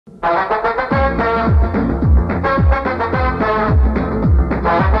ನೂರಾರು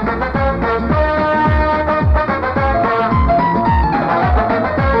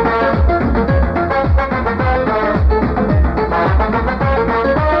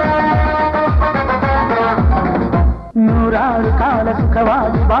ಕಾಲ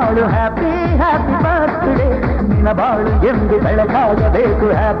ಸುಖವಾಗಿ ಬಾಳು ಹ್ಯಾಪಿ ಹ್ಯಾಪಿ ಬರ್ತ್ಡೇ ನಿನ್ನ ಬಾಳು ಎಂದು ಬೆಳಕಾಗಬೇಕು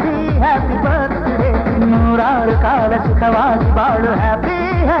ಹ್ಯಾಪಿ ಹ್ಯಾಪಿ ಬರ್ತ್ಡೇ ನೂರಾರು ಕಾಲ ಸುಖವಾಗಿ ಬಾಳು ಹ್ಯಾಪಿ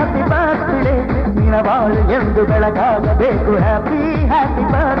ಹ್ಯಾಪಿ ಬರ್ತ್ಡೇ ನಿನ್ನ ಬಾಳು ಎಂದು ಬೆಳಕಾಗಬೇಕು ಹ್ಯಾಪಿ ಹ್ಯಾಪಿ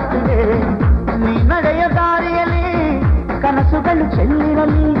ಬರ್ತ್ಡೇ ನೀ ನಡೆಯ ದಾರಿಯಲ್ಲಿ ಕನಸುಗಳು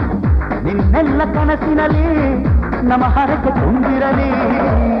ಚೆಲ್ಲಿರಲಿ ನಿನ್ನೆಲ್ಲ ಕನಸಿನಲ್ಲಿ ನಮ್ಮ ಹರಕೆ ತುಂಬಿರಲಿ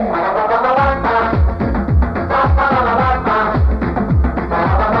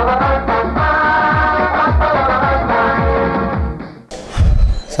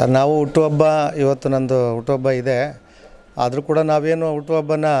ಸರ್ ನಾವು ಹುಟ್ಟುಹಬ್ಬ ಇವತ್ತು ನಂದು ಹುಟ್ಟುಹಬ್ಬ ಇದೆ ಆದರೂ ಕೂಡ ನಾವೇನು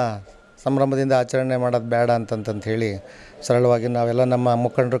ಹುಟ್ಟುಹಬ್ಬನ ಸಂಭ್ರಮದಿಂದ ಆಚರಣೆ ಮಾಡೋದು ಬೇಡ ಅಂತಂತ ಹೇಳಿ ಸರಳವಾಗಿ ನಾವೆಲ್ಲ ನಮ್ಮ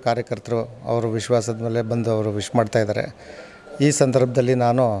ಮುಖಂಡರು ಕಾರ್ಯಕರ್ತರು ಅವರು ವಿಶ್ವಾಸದ ಮೇಲೆ ಬಂದು ಅವರು ವಿಶ್ ಮಾಡ್ತಾಯಿದ್ದಾರೆ. ಈ ಸಂದರ್ಭದಲ್ಲಿ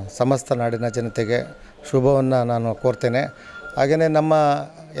ನಾನು ಸಮಸ್ತ ನಾಡಿನ ಜನತೆಗೆ ಶುಭವನ್ನು ನಾನು ಕೋರ್ತೇನೆ. ಹಾಗೆಯೇ ನಮ್ಮ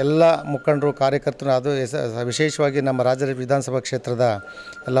ಎಲ್ಲ ಮುಖಂಡರು ಕಾರ್ಯಕರ್ತರು ಅದು ವಿಶೇಷವಾಗಿ ನಮ್ಮ ರಾಜ್ಯ ವಿಧಾನಸಭಾ ಕ್ಷೇತ್ರದ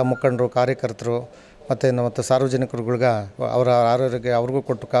ಎಲ್ಲ ಮುಖಂಡರು ಕಾರ್ಯಕರ್ತರು ಮತ್ತು ಸಾರ್ವಜನಿಕರುಗಳಿಗೆ ಅವರ ಆರೋಗ್ಯ ಅವ್ರಿಗೂ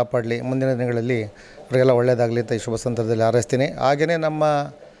ಕೊಟ್ಟು ಕಾಪಾಡಲಿ, ಮುಂದಿನ ದಿನಗಳಲ್ಲಿ ಅವರಿಗೆಲ್ಲ ಒಳ್ಳೆಯದಾಗಲಿ ಅಂತ ಈ ಶುಭ ಸಂದರ್ಭದಲ್ಲಿ ಹಾರೈಸ್ತೀನಿ. ಹಾಗೆಯೇ ನಮ್ಮ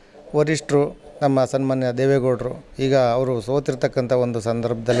ವರಿಷ್ಠರು ನಮ್ಮ ಸನ್ಮಾನ್ಯ ದೇವೇಗೌಡರು ಈಗ ಅವರು ಸೋತಿರ್ತಕ್ಕಂಥ ಒಂದು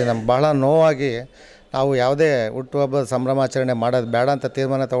ಸಂದರ್ಭದಲ್ಲಿ ನಮ್ಗೆ ಬಹಳ ನೋವಾಗಿ ನಾವು ಯಾವುದೇ ಹುಟ್ಟುಹಬ್ಬದ ಸಂಭ್ರಮಾಚರಣೆ ಮಾಡೋದು ಬೇಡ ಅಂತ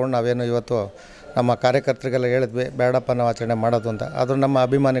ತೀರ್ಮಾನ ತೊಗೊಂಡು ನಾವೇನು ಇವತ್ತು ನಮ್ಮ ಕಾರ್ಯಕರ್ತರಿಗೆಲ್ಲ ಹೇಳಿದ್ವಿ ಬೇಡಪ್ಪ ನಾವು ಆಚರಣೆ ಮಾಡೋದು ಅಂತ. ಆದರೂ ನಮ್ಮ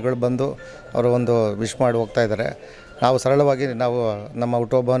ಅಭಿಮಾನಿಗಳು ಬಂದು ಅವರು ಒಂದು ವಿಶ್ ಮಾಡಿ ಹೋಗ್ತಾಯಿದ್ದಾರೆ. ನಾವು ಸರಳವಾಗಿ ನಾವು ನಮ್ಮ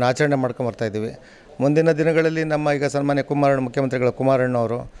ಹುಟ್ಟುಹಬ್ಬವನ್ನು ಆಚರಣೆ ಮಾಡ್ಕೊಂಬರ್ತಾಯಿದ್ದೀವಿ. ಮುಂದಿನ ದಿನಗಳಲ್ಲಿ ನಮ್ಮ ಈಗ ಸನ್ಮಾನ್ಯ ಮುಖ್ಯಮಂತ್ರಿಗಳ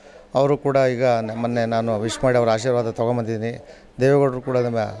ಕುಮಾರಣ್ಣವರು ಅವರು ಕೂಡ ಈಗ ಮೊನ್ನೆ ನಾನು ವಿಶ್ ಮಾಡಿ ಅವರ ಆಶೀರ್ವಾದ ತೊಗೊಂಬಂದಿದ್ದೀನಿ. ದೇವೇಗೌಡರು ಕೂಡ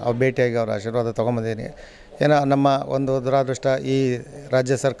ಅವ್ರು ಭೇಟಿಯಾಗಿ ಅವರ ಆಶೀರ್ವಾದ ತೊಗೊಂಬಂದಿದ್ದೀನಿ. ಏನೋ ನಮ್ಮ ಒಂದು ದುರಾದೃಷ್ಟ ಈ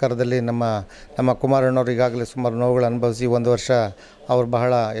ರಾಜ್ಯ ಸರ್ಕಾರದಲ್ಲಿ ನಮ್ಮ ಕುಮಾರಣ್ಣವ್ರು ಈಗಾಗಲೇ ಸುಮಾರು ನೋವುಗಳು ಅನುಭವಿಸಿ 1 ವರ್ಷ ಅವರು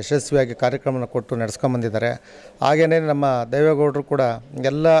ಬಹಳ ಯಶಸ್ವಿಯಾಗಿ ಕಾರ್ಯಕ್ರಮನ ಕೊಟ್ಟು ನಡೆಸ್ಕೊಂಬಂದಿದ್ದಾರೆ. ಹಾಗೆಯೇ ನಮ್ಮ ದೇವೇಗೌಡರು ಕೂಡ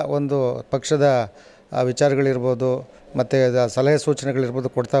ಎಲ್ಲ ಒಂದು ಪಕ್ಷದ ವಿಚಾರಗಳಿರ್ಬೋದು ಮತ್ತು ಸಲಹೆ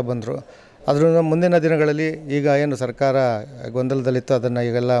ಸೂಚನೆಗಳಿರ್ಬೋದು ಕೊಡ್ತಾ ಬಂದರು. ಅದರಿಂದ ಮುಂದಿನ ದಿನಗಳಲ್ಲಿ ಈಗ ಏನು ಸರ್ಕಾರ ಗೊಂದಲದಲ್ಲಿತ್ತು ಅದನ್ನು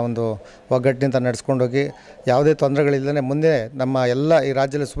ಈಗೆಲ್ಲ ಒಂದು ಒಗ್ಗಟ್ಟಿನಿಂದ ನಡೆಸ್ಕೊಂಡೋಗಿ ಯಾವುದೇ ತೊಂದರೆಗಳಿಲ್ಲದೆ ಮುಂದೆ ನಮ್ಮ ಎಲ್ಲ ಈ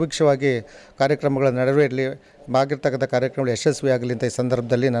ರಾಜ್ಯದಲ್ಲಿ ಸುಭಿಕ್ಷವಾಗಿ ಕಾರ್ಯಕ್ರಮಗಳು ನೆರವೇರಲಿ, ಆಗಿರ್ತಕ್ಕಂಥ ಕಾರ್ಯಕ್ರಮಗಳು ಯಶಸ್ವಿಯಾಗಲಿ ಅಂತ ಈ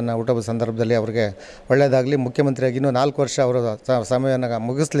ಸಂದರ್ಭದಲ್ಲಿ ನನ್ನ ಹುಟ್ಟುಹಬ್ಬದ ಸಂದರ್ಭದಲ್ಲಿ ಅವ್ರಿಗೆ ಒಳ್ಳೆಯದಾಗಲಿ. ಮುಖ್ಯಮಂತ್ರಿಯಾಗಿ ಇನ್ನೂ 4 ವರ್ಷ ಅವರು ಸಮಯವನ್ನು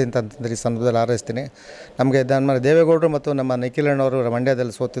ಮುಗಿಸ್ಲಿ ಅಂತಂದ್ರೆ ಈ ಸಂದರ್ಭದಲ್ಲಿ ಹಾರೈಸ್ತೀನಿ. ನಮಗೆ ನಮ್ಮ ದೇವೇಗೌಡರು ಮತ್ತು ನಮ್ಮ ನಿಖಿಲಣ್ಣವರು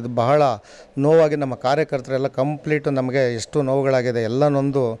ಮಂಡ್ಯದಲ್ಲಿ ಸೋತಿದ್ದು ಬಹಳ ನೋವಾಗಿ ನಮ್ಮ ಕಾರ್ಯಕರ್ತರೆಲ್ಲ ಕಂಪ್ಲೀಟು ನಮಗೆ ಎಷ್ಟು ನೋವುಗಳಾಗಿದೆ ಎಲ್ಲ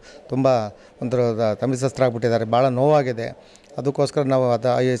ನೊಂದು ತುಂಬ ಒಂಥರ ತಮಿಸಸ್ತ್ರಾಗ್ಬಿಟ್ಟಿದ್ದಾರೆ, ಭಾಳ ನೋವಾಗಿದೆ. ಅದಕ್ಕೋಸ್ಕರ ನಾವು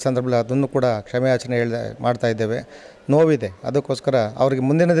ಈ ಸಂದರ್ಭದಲ್ಲಿ ಅದನ್ನು ಕೂಡ ಕ್ಷಮೆಯಾಚನೆ ಮಾಡ್ತಾಯಿದ್ದೇವೆ. ನೋವಿದೆ. ಅದಕ್ಕೋಸ್ಕರ ಅವರಿಗೆ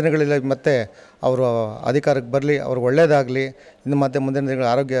ಮುಂದಿನ ದಿನಗಳಲ್ಲಿ ಮತ್ತೆ ಅವರು ಅಧಿಕಾರಕ್ಕೆ ಬರಲಿ, ಅವ್ರಿಗೆ ಒಳ್ಳೆಯದಾಗಲಿ. ಇನ್ನು ಮತ್ತೆ ಮುಂದಿನ ದಿನಗಳ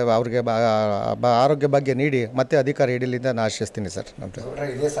ಅವ್ರಿಗೆ ಆರೋಗ್ಯ ಭಾಗ್ಯ ನೀಡಿ ಮತ್ತೆ ಅಧಿಕಾರ ಹಿಡೀಲಿ ಅಂತ ನಾನು ಆಶಿಸ್ತೀನಿ ಸರ್.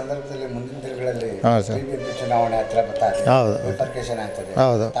 ಇದೇ ಸಂದರ್ಭದಲ್ಲಿ ಮುಂದಿನ ದಿನಗಳಲ್ಲಿ ಚುನಾವಣೆ ಹತ್ರ ಬರ್ತಾ ಇದೆ. ಹೌದು ಆಗ್ತದೆ.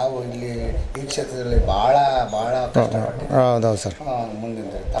 ಹೌದು ತಾವು ಇಲ್ಲಿ ಈ ಕ್ಷೇತ್ರದಲ್ಲಿ ಭಾಳ ಹೌದೌದು ಸರ್. ಮುಂದಿನ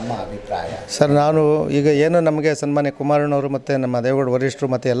ತಮ್ಮ ಅಭಿಪ್ರಾಯ ಸರ್, ನಾನು ಈಗ ಏನು ನಮಗೆ ಸನ್ಮಾನ್ಯ ಕುಮಾರಣ್ಣವರು ಮತ್ತು ನಮ್ಮ ದೇವೇಗೌಡ ವರಿಷ್ಠರು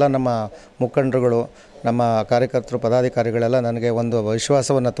ಮತ್ತು ಎಲ್ಲ ನಮ್ಮ ಮುಖಂಡರುಗಳು ನಮ್ಮ ಕಾರ್ಯಕರ್ತರು ಪದಾಧಿಕಾರಿಗಳೆಲ್ಲ ನನಗೆ ಒಂದು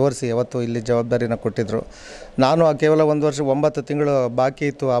ವಿಶ್ವಾಸವನ್ನು ತೋರಿಸಿ ಯಾವತ್ತು ಇಲ್ಲಿ ಜವಾಬ್ದಾರಿನ ಕೊಟ್ಟಿದ್ದರು. ನಾನು ಕೇವಲ 1 ವರ್ಷ 9 ತಿಂಗಳು ಬಾಕಿ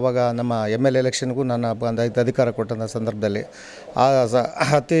ಇತ್ತು. ಆವಾಗ ನಮ್ಮ ML ಎಲೆಕ್ಷನ್ಗೂ ನನ್ನ ಅಧಿಕಾರ ಕೊಟ್ಟಂಥ ಸಂದರ್ಭದಲ್ಲಿ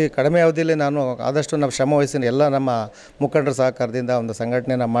ಅತಿ ಕಡಿಮೆ ಅವಧಿಯಲ್ಲಿ ನಾನು ಆದಷ್ಟು ನಾವು ಶ್ರಮ ವಹಿಸಿ ಎಲ್ಲ ನಮ್ಮ ಮುಖಂಡರ ಸಹಕಾರದಿಂದ ಒಂದು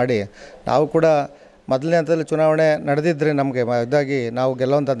ಸಂಘಟನೆನ ಮಾಡಿ ನಾವು ಕೂಡ ಮೊದಲನೇ ಹಂತದಲ್ಲಿ ಚುನಾವಣೆ ನಡೆದಿದ್ದರೆ ನಮಗೆ ಇದಾಗಿ ನಾವು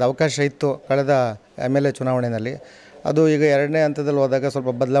ಗೆಲ್ಲುವಂಥ ಅವಕಾಶ ಇತ್ತು ಕಳೆದ MLA ಚುನಾವಣೆಯಲ್ಲಿ. ಅದು ಈಗ 2ನೇ ಹಂತದಲ್ಲಿ ಹೋದಾಗ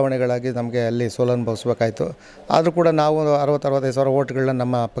ಸ್ವಲ್ಪ ಬದಲಾವಣೆಗಳಾಗಿ ನಮಗೆ ಅಲ್ಲಿ ಸೋಲನುಭವಿಸ್ಬೇಕಾಯಿತು. ಆದರೂ ಕೂಡ ನಾವು 60-65 ಸಾವಿರ ಓಟ್ಗಳನ್ನ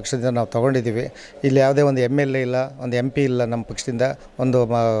ನಮ್ಮ ಪಕ್ಷದಿಂದ ನಾವು ತೊಗೊಂಡಿದ್ದೀವಿ. ಇಲ್ಲಿ ಯಾವುದೇ ಒಂದು MLA ಇಲ್ಲ, ಒಂದು MP ಇಲ್ಲ, ನಮ್ಮ ಪಕ್ಷದಿಂದ ಒಂದು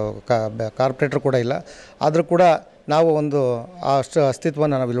ಕಾರ್ಪೊರೇಟ್ರ್ ಕೂಡ ಇಲ್ಲ. ಆದರೂ ಕೂಡ ನಾವು ಒಂದು ಅಷ್ಟು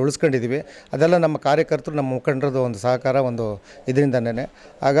ಅಸ್ತಿತ್ವವನ್ನು ನಾವಿಲ್ಲಿ ಉಳಿಸ್ಕೊಂಡಿದ್ದೀವಿ. ಅದೆಲ್ಲ ನಮ್ಮ ಕಾರ್ಯಕರ್ತರು ನಮ್ಮ ಮುಖಂಡರದ್ದು ಒಂದು ಸಹಕಾರ ಒಂದು ಇದರಿಂದನೇ.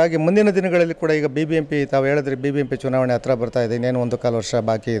 ಹಾಗಾಗಿ ಮುಂದಿನ ದಿನಗಳಲ್ಲಿ ಕೂಡ ಈಗ BBMP ತಾವು ಹೇಳಿದ್ರೆ BBMP ಚುನಾವಣೆ ಹತ್ರ ಬರ್ತಾ ಇದೆ. ಇನ್ನೇನು 1 ವರ್ಷ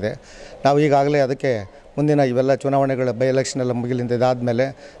ಬಾಕಿ ಇದೆ. ನಾವು ಈಗಾಗಲೇ ಅದಕ್ಕೆ ಮುಂದಿನ ಇವೆಲ್ಲ ಚುನಾವಣೆಗಳ ಬೈ ಎಲೆಕ್ಷನ್ ಎಲ್ಲ ಮುಗಿಲಿಂದ ಇದಾದಮೇಲೆ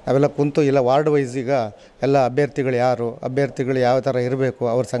ನಾವೆಲ್ಲ ಕುಂತು ಇಲ್ಲ ವಾರ್ಡ್ ವೈಸ್ ಈಗ ಎಲ್ಲ ಅಭ್ಯರ್ಥಿಗಳು ಯಾರು, ಅಭ್ಯರ್ಥಿಗಳು ಯಾವ ಥರ ಇರಬೇಕು,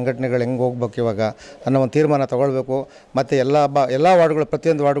 ಅವ್ರ ಸಂಘಟನೆಗಳು ಹೆಂಗೆ ಹೋಗ್ಬೇಕು ಇವಾಗ ಅನ್ನೋ ಒಂದು ತೀರ್ಮಾನ ತೊಗೊಳ್ಬೇಕು. ಮತ್ತು ಎಲ್ಲ ವಾರ್ಡ್ಗಳು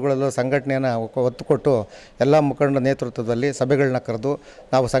ಪ್ರತಿಯೊಂದು ವಾರ್ಡ್ಗಳಲ್ಲೂ ಸಂಘಟನೆಯನ್ನು ಒತ್ತು ಕೊಟ್ಟು ಎಲ್ಲ ಮುಖಂಡರ ನೇತೃತ್ವದಲ್ಲಿ ಸಭೆಗಳನ್ನ ಕರೆದು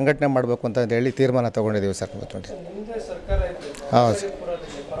ನಾವು ಸಂಘಟನೆ ಮಾಡಬೇಕು ಅಂತ ಹೇಳಿ ತೀರ್ಮಾನ ತೊಗೊಂಡಿದ್ದೀವಿ ಸರ್. ಹೌದು ಸರ್.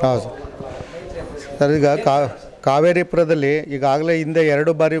 ಹೌದು ಸರ್. ಈಗ ಕಾವೇರಿಪುರದಲ್ಲಿ ಈಗಾಗಲೇ ಹಿಂದೆ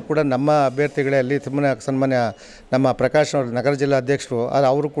 2 ಬಾರಿ ಕೂಡ ನಮ್ಮ ಅಭ್ಯರ್ಥಿಗಳೇ ಅಲ್ಲಿ ಸನ್ಮಾನ್ಯ ನಮ್ಮ ಪ್ರಕಾಶ್ ಅವರು ನಗರ ಜಿಲ್ಲಾ ಅಧ್ಯಕ್ಷರು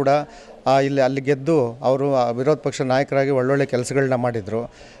ಅವರು ಕೂಡ ಅಲ್ಲಿ ಗೆದ್ದು ಅವರು ವಿರೋಧ ಪಕ್ಷ ನಾಯಕರಾಗಿ ಒಳ್ಳೊಳ್ಳೆ ಕೆಲಸಗಳನ್ನ ಮಾಡಿದರು.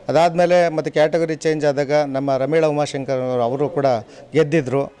 ಅದಾದಮೇಲೆ ಮತ್ತು ಕ್ಯಾಟಗರಿ ಚೇಂಜ್ ಆದಾಗ ನಮ್ಮ ರಮೀಳಾ ಉಮಾಶಂಕರ್ ಅವರು ಕೂಡ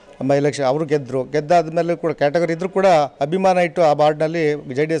ಗೆದ್ದಿದ್ದರು. ಎಲೆಕ್ಷನ್ ಅವರು ಗೆದ್ದಾದಮೇಲೆ ಕೂಡ ಕ್ಯಾಟಗರಿ ಇದ್ದರೂ ಕೂಡ ಅಭಿಮಾನ ಇಟ್ಟು ಆ ವಾರ್ಡ್ನಲ್ಲಿ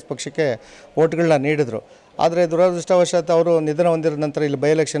JDS ಪಕ್ಷಕ್ಕೆ ವೋಟ್ಗಳನ್ನ ನೀಡಿದರು. ಆದರೆ ದುರದೃಷ್ಟವಶಾತ್ ಅವರು ನಿಧನ ಹೊಂದಿದ ನಂತರ ಇಲ್ಲಿ ಬೈ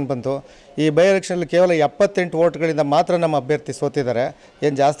ಎಲೆಕ್ಷನ್ ಬಂತು. ಈ ಬೈ ಎಲೆಕ್ಷನಲ್ಲಿ ಕೇವಲ 78 ವೋಟ್ಗಳಿಂದ ಮಾತ್ರ ನಮ್ಮ ಅಭ್ಯರ್ಥಿ ಸೋತಿದ್ದಾರೆ.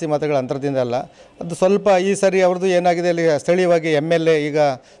 ಏನು ಜಾಸ್ತಿ ಮತಗಳ ಅಂತರದಿಂದ ಅಲ್ಲ. ಅದು ಸ್ವಲ್ಪ ಈ ಸರಿ ಅವ್ರದ್ದು ಏನಾಗಿದೆ, ಅಲ್ಲಿ ಸ್ಥಳೀಯವಾಗಿ MLA ಈಗ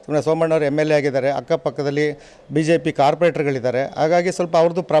ಸೋಮಣ್ಣವರು MLA ಆಗಿದ್ದಾರೆ. ಅಕ್ಕಪಕ್ಕದಲ್ಲಿ BJP ಕಾರ್ಪೊರೇಟರ್ಗಳಿದ್ದಾರೆ. ಹಾಗಾಗಿ ಸ್ವಲ್ಪ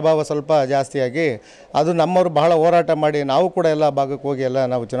ಅವ್ರದ್ದು ಪ್ರಭಾವ ಸ್ವಲ್ಪ ಜಾಸ್ತಿಯಾಗಿ ಅದು ನಮ್ಮವರು ಬಹಳ ಹೋರಾಟ ಮಾಡಿ ನಾವು ಕೂಡ ಎಲ್ಲ ಭಾಗಕ್ಕೆ ಹೋಗಿ ಎಲ್ಲ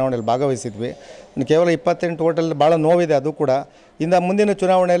ನಾವು ಚುನಾವಣೆಯಲ್ಲಿ ಭಾಗವಹಿಸಿದ್ವಿ. ಕೇವಲ 28 ವೋಟಲ್ಲಿ ಭಾಳ ನೋವಿದೆ. ಅದು ಕೂಡ ಇನ್ನು ಮುಂದಿನ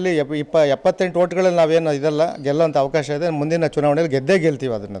ಚುನಾವಣೆಯಲ್ಲಿ 78 ವೋಟ್ಗಳಲ್ಲಿ ನಾವೇನು ಇದೆಲ್ಲ ಗೆಲ್ಲೋಂಥ ಅವಕಾಶ ಇದೆ. ಮುಂದಿನ ಚುನಾವಣೆಯಲ್ಲಿ ಗೆದ್ದೇ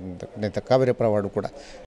ಗೆಲ್ತೀವಿ ಅದನ್ನು ಖಂಡಿತ ಕಾವೇರಿಪುರ ವಾರ್ಡು ಕೂಡ.